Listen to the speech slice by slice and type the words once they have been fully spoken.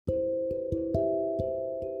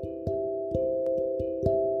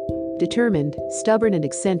Determined, stubborn and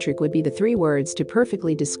eccentric would be the three words to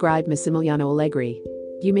perfectly describe Massimiliano Allegri.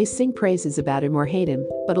 You may sing praises about him or hate him,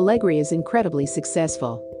 but Allegri is incredibly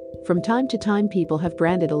successful. From time to time people have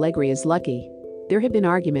branded Allegri as lucky. There have been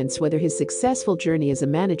arguments whether his successful journey as a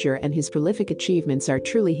manager and his prolific achievements are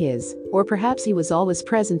truly his, or perhaps he was always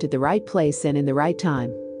present at the right place and in the right time,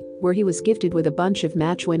 where he was gifted with a bunch of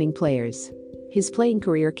match-winning players. His playing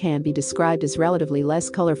career can be described as relatively less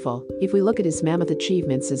colorful if we look at his mammoth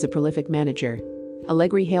achievements as a prolific manager.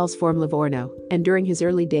 Allegri hails from Livorno, and during his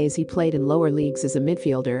early days he played in lower leagues as a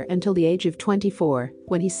midfielder until the age of 24,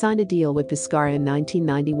 when he signed a deal with Pescara in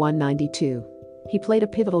 1991-92. He played a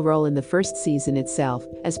pivotal role in the first season itself,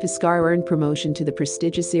 as Pescara earned promotion to the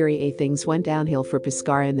prestigious Serie A. Things went downhill for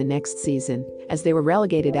Pescara in the next season, as they were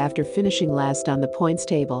relegated after finishing last on the points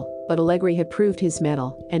table, but Allegri had proved his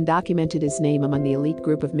mettle and documented his name among the elite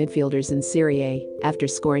group of midfielders in Serie A, after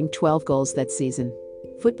scoring 12 goals that season.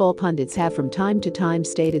 Football pundits have from time to time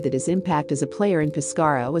stated that his impact as a player in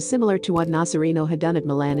Pescara was similar to what Nazzareno had done at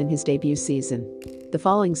Milan in his debut season. The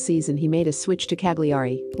following season he made a switch to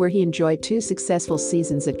Cagliari, where he enjoyed 2 successful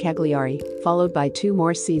seasons at Cagliari, followed by 2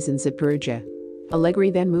 more seasons at Perugia. Allegri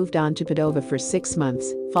then moved on to Padova for 6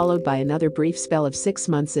 months, followed by another brief spell of 6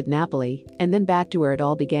 months at Napoli, and then back to where it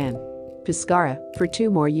all began, Pescara, for 2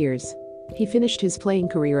 more years. He finished his playing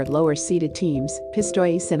career at lower-seeded teams,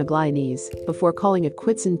 Pistoiese and Aglianese, before calling it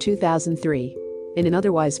quits in 2003. In an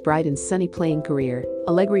otherwise bright and sunny playing career,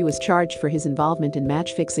 Allegri was charged for his involvement in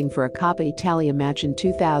match-fixing for a Coppa Italia match in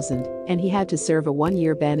 2000, and he had to serve a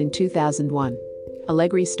 1-year ban in 2001.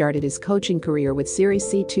 Allegri started his coaching career with Serie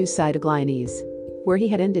C2 side Aglianese, where he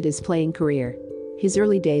had ended his playing career. His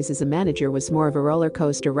early days as a manager was more of a roller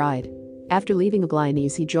coaster ride. After leaving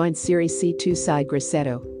Aglianese he joined Serie C2 side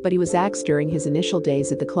Grosseto, but he was axed during his initial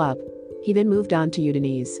days at the club. He then moved on to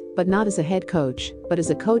Udinese, but not as a head coach, but as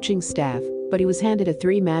a coaching staff, but he was handed a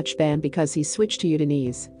 3-match ban because he switched to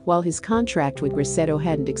Udinese, while his contract with Grosseto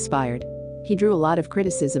hadn't expired. He drew a lot of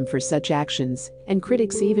criticism for such actions, and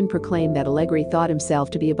critics even proclaimed that Allegri thought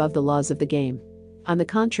himself to be above the laws of the game. On the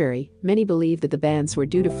contrary, many believed that the bans were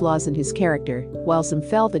due to flaws in his character, while some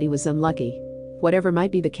felt that he was unlucky. Whatever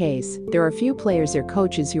might be the case, there are few players or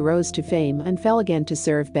coaches who rose to fame and fell again to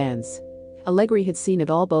serve bans. Allegri had seen it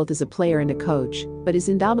all both as a player and a coach, but his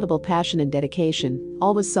indomitable passion and dedication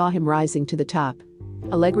always saw him rising to the top.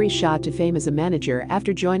 Allegri shot to fame as a manager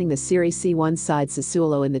after joining the Serie C1 side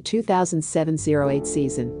Sassuolo in the 2007-08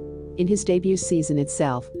 season. In his debut season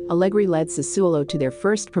itself, Allegri led Sassuolo to their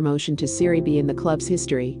first promotion to Serie B in the club's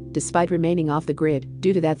history, despite remaining off the grid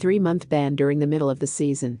due to that 3-month ban during the middle of the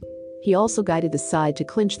season. He also guided the side to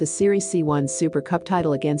clinch the Serie C1 Super Cup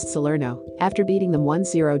title against Salerno, after beating them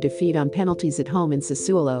 1-0 defeat on penalties at home in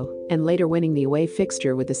Sassuolo, and later winning the away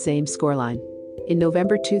fixture with the same scoreline. In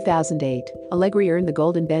November 2008, Allegri earned the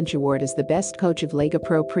Golden Bench Award as the best coach of Lega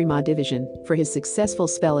Pro Prima Division for his successful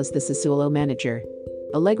spell as the Sassuolo manager.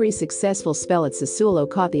 Allegri's successful spell at Sassuolo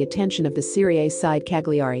caught the attention of the Serie A side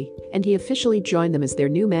Cagliari, and he officially joined them as their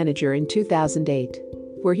new manager in 2008.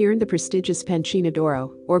 Where he earned the prestigious Pancina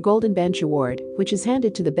d'Oro, or Golden Bench Award, which is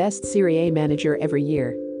handed to the best Serie A manager every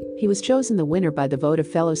year. He was chosen the winner by the vote of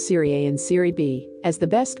fellow Serie A and Serie B, as the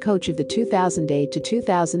best coach of the 2008 to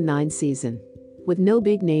 2009 season. With no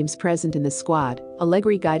big names present in the squad,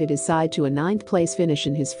 Allegri guided his side to a 9th-place finish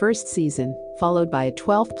in his first season, followed by a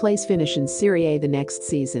 12th-place finish in Serie A the next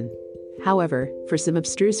season. However, for some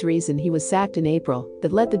abstruse reason he was sacked in April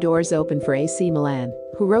that let the doors open for AC Milan,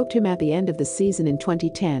 who roped him at the end of the season in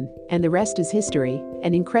 2010, and the rest is history,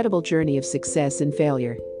 an incredible journey of success and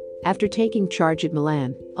failure. After taking charge at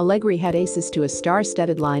Milan, Allegri had aces to a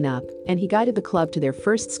star-studded lineup, and he guided the club to their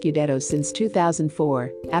first Scudetto since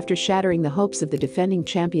 2004, after shattering the hopes of the defending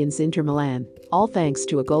champions Inter Milan, all thanks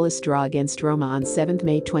to a goalless draw against Roma on 7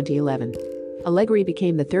 May 2011. Allegri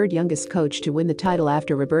became the 3rd youngest coach to win the title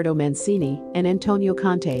after Roberto Mancini and Antonio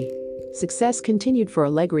Conte. Success continued for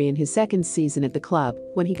Allegri in his 2nd season at the club,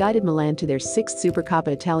 when he guided Milan to their 6th Supercoppa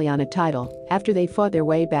Italiana title, after they fought their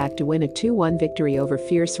way back to win a 2-1 victory over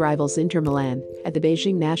fierce rivals Inter Milan at the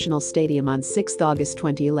Beijing National Stadium on 6 August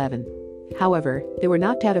 2011. However, they were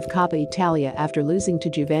knocked out of Coppa Italia after losing to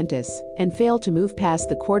Juventus, and failed to move past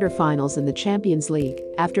the quarter-finals in the Champions League,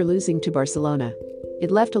 after losing to Barcelona.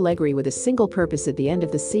 It left Allegri with a single purpose at the end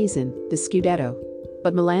of the season, the Scudetto.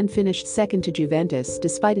 But Milan finished second to Juventus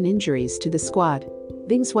despite injuries to the squad.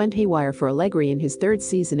 Things went haywire for Allegri in his 3rd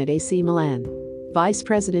season at AC Milan. Vice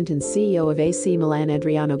President and CEO of AC Milan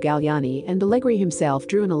Adriano Galliani and Allegri himself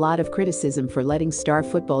drew in a lot of criticism for letting star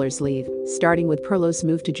footballers leave, starting with Pirlo's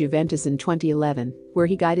move to Juventus in 2011, where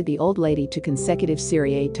he guided the Old Lady to consecutive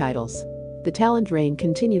Serie A titles. The talent reign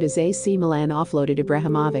continued as AC Milan offloaded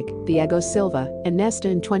Ibrahimovic, Thiago Silva, and Nesta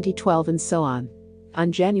in 2012 and so on.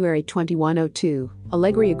 On January 21, 2002,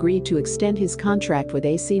 Allegri agreed to extend his contract with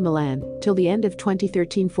AC Milan till the end of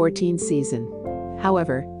 2013-14 season.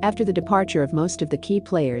 However, after the departure of most of the key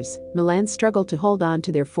players, Milan struggled to hold on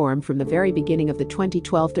to their form from the very beginning of the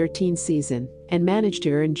 2012-13 season and managed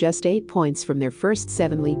to earn just 8 points from their first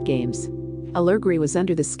 7 league games. Allegri was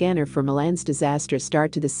under the scanner for Milan's disastrous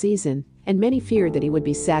start to the season, and many feared that he would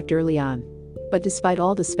be sacked early on. But despite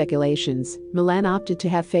all the speculations, Milan opted to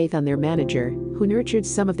have faith on their manager, who nurtured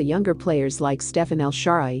some of the younger players like Stefan El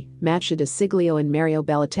Shaarawy, Mattia De Sciglio and Mario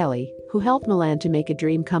Balotelli, who helped Milan to make a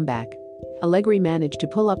dream comeback. Allegri managed to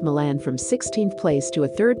pull up Milan from 16th place to a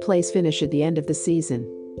 3rd place finish at the end of the season.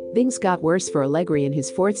 Things got worse for Allegri in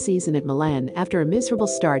his 4th season at Milan after a miserable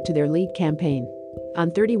start to their league campaign. On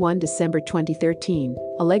 31 December 2013,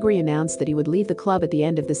 Allegri announced that he would leave the club at the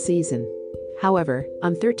end of the season. However,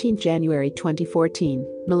 on 13 January 2014,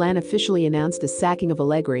 Milan officially announced the sacking of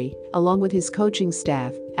Allegri, along with his coaching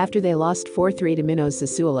staff, after they lost 4-3 to Minos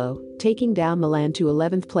Sassuolo, taking down Milan to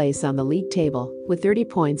 11th place on the league table, with 30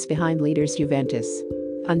 points behind leaders Juventus.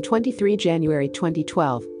 On 23 January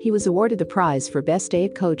 2012, he was awarded the prize for Best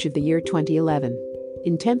AIC Coach of the Year 2011.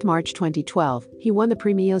 In 10 March 2012, he won the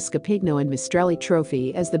Premio Scapigno and Mistrelli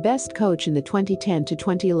Trophy as the best coach in the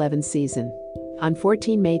 2010-2011 season. On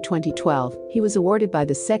 14 May 2012, he was awarded by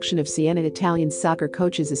the section of Siena Italian Soccer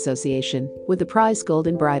Coaches Association with the prize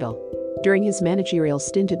Golden Bridle. During his managerial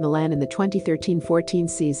stint at Milan in the 2013-14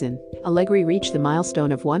 season, Allegri reached the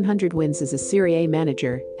milestone of 100 wins as a Serie A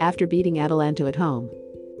manager after beating Atalanta at home.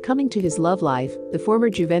 Coming to his love life, the former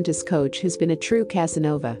Juventus coach has been a true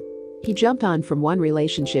Casanova. He jumped on from one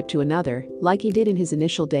relationship to another, like he did in his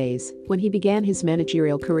initial days, when he began his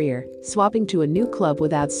managerial career, swapping to a new club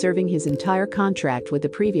without serving his entire contract with the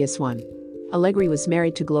previous one. Allegri was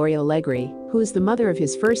married to Gloria Allegri, who is the mother of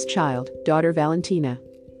his first child, daughter Valentina.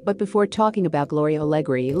 But before talking about Gloria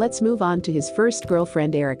Allegri, let's move on to his first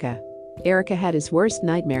girlfriend Erika. Erika had his worst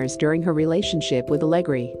nightmares during her relationship with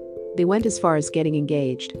Allegri. They went as far as getting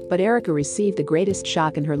engaged, but Erika received the greatest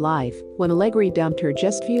shock in her life when Allegri dumped her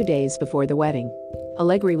just few days before the wedding.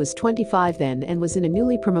 Allegri was 25 then and was in a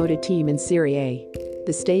newly promoted team in Serie A.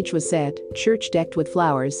 The stage was set, church decked with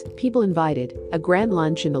flowers, people invited, a grand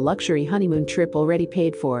lunch and a luxury honeymoon trip already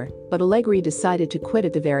paid for, but Allegri decided to quit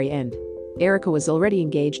at the very end. Erika was already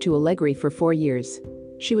engaged to Allegri for 4 years.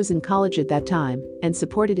 She was in college at that time and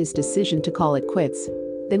supported his decision to call it quits.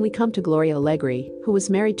 Then we come to Gloria Allegri, who was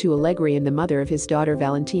married to Allegri and the mother of his daughter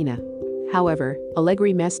Valentina. However,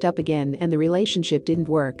 Allegri messed up again and the relationship didn't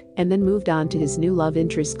work, and then moved on to his new love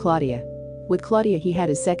interest Claudia. With Claudia he had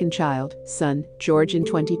his second child, son, George, in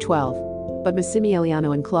 2012. But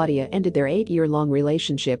Massimiliano and Claudia ended their 8-year-long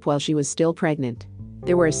relationship while she was still pregnant.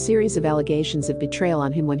 There were a series of allegations of betrayal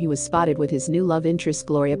on him when he was spotted with his new love interest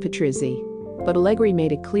Gloria Patrizzi. But Allegri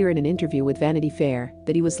made it clear in an interview with Vanity Fair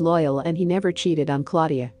that he was loyal and he never cheated on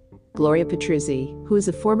Claudia. Gloria Patrizzi, who is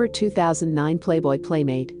a former 2009 Playboy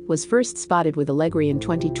playmate, was first spotted with Allegri in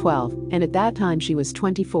 2012, and at that time she was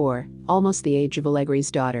 24, almost the age of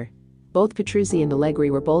Allegri's daughter. Both Patrizzi and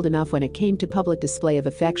Allegri were bold enough when it came to public display of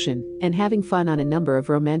affection and having fun on a number of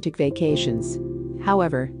romantic vacations.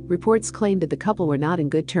 However, reports claimed that the couple were not in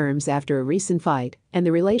good terms after a recent fight, and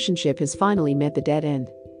the relationship has finally met the dead end.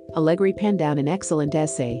 Allegri penned down an excellent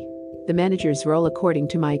essay, The Manager's Role According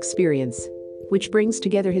to My Experience, which brings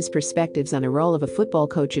together his perspectives on a role of a football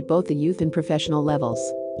coach at both the youth and professional levels.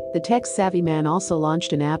 The tech-savvy man also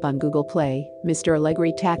launched an app on Google Play, Mr.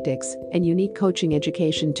 Allegri Tactics, and unique coaching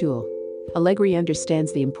education tool. Allegri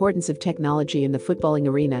understands the importance of technology in the footballing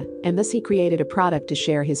arena, and thus he created a product to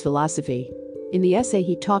share his philosophy. In the essay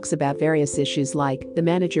he talks about various issues like the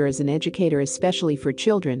manager as an educator, especially for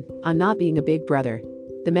children, on not being a big brother.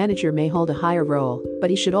 The manager may hold a higher role,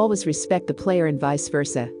 but he should always respect the player and vice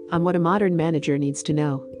versa, on what a modern manager needs to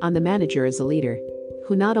know, on the manager as a leader,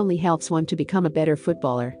 who not only helps one to become a better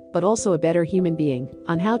footballer, but also a better human being,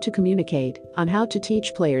 on how to communicate, on how to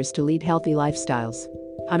teach players to lead healthy lifestyles.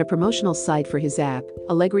 On a promotional site for his app,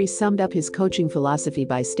 Allegri summed up his coaching philosophy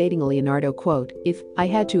by stating a Leonardo quote, "If I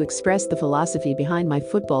had to express the philosophy behind my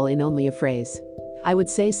football in only a phrase, I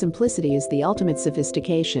would say simplicity is the ultimate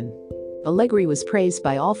sophistication." Allegri was praised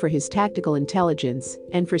by all for his tactical intelligence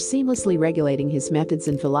and for seamlessly regulating his methods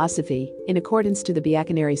and philosophy in accordance to the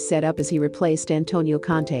Bianconeri setup as he replaced Antonio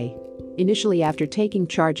Conte. Initially, after taking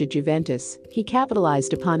charge at Juventus, he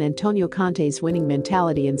capitalized upon Antonio Conte's winning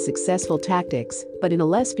mentality and successful tactics, but in a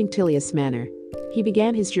less punctilious manner. He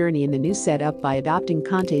began his journey in the new setup by adopting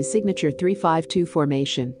Conte's signature 3-5-2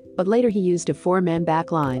 formation, but later he used a four-man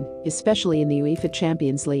back line, especially in the UEFA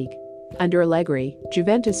Champions League. Under Allegri,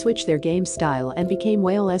 Juventus switched their game style and became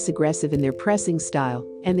way less aggressive in their pressing style,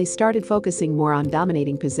 and they started focusing more on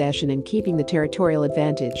dominating possession and keeping the territorial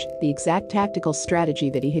advantage, the exact tactical strategy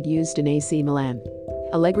that he had used in AC Milan.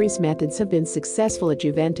 Allegri's methods have been successful at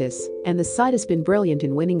Juventus, and the side has been brilliant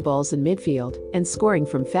in winning balls in midfield and scoring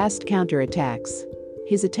from fast counter-attacks.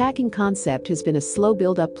 His attacking concept has been a slow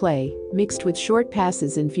build-up play, mixed with short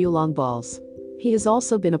passes and few long balls. He has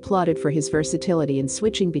also been applauded for his versatility in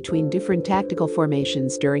switching between different tactical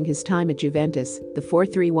formations during his time at Juventus, the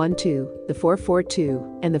 4-3-1-2, the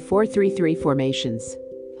 4-4-2, and the 4-3-3 formations.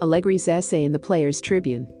 Allegri's essay in the Players'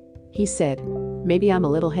 Tribune. He said, "Maybe I'm a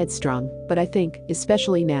little headstrong, but I think,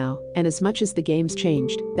 especially now, and as much as the game's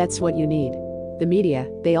changed, that's what you need. The media,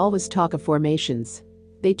 they always talk of formations.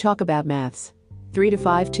 They talk about maths.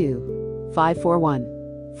 3-5-2, 5-4-1,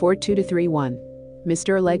 4-2-3-1.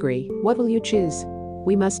 Mr. Allegri, what will you choose?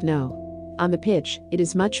 We must know. On the pitch, it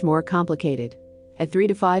is much more complicated. A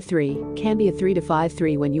 3-5-3 can be a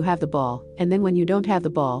 3-5-3 when you have the ball, and then when you don't have the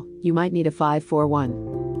ball, you might need a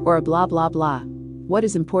 5-4-1. Or a blah blah blah. What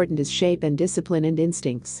is important is shape and discipline and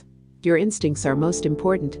instincts. Your instincts are most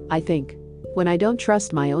important, I think. When I don't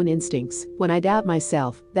trust my own instincts, when I doubt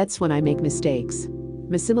myself, that's when I make mistakes."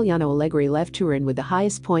 Massimiliano Allegri left Turin with the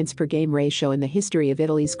highest points per game ratio in the history of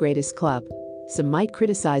Italy's greatest club. Some might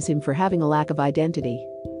criticize him for having a lack of identity.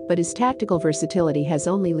 But his tactical versatility has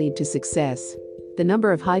only led to success. The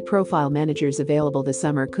number of high-profile managers available this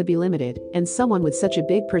summer could be limited, and someone with such a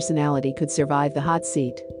big personality could survive the hot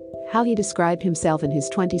seat. How he described himself in his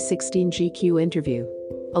 2016 GQ interview.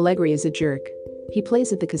 Allegri is a jerk. He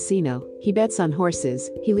plays at the casino, he bets on horses,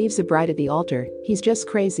 he leaves a bride at the altar, he's just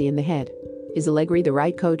crazy in the head. Is Allegri the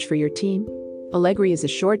right coach for your team? Allegri is a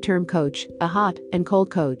short-term coach, a hot and cold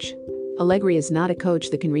coach. Allegri is not a coach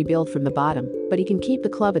that can rebuild from the bottom, but he can keep the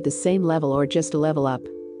club at the same level or just a level up.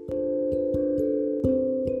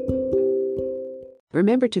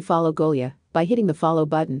 Remember to follow Golia by hitting the follow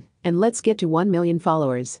button, and let's get to 1 million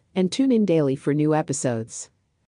followers, and tune in daily for new episodes.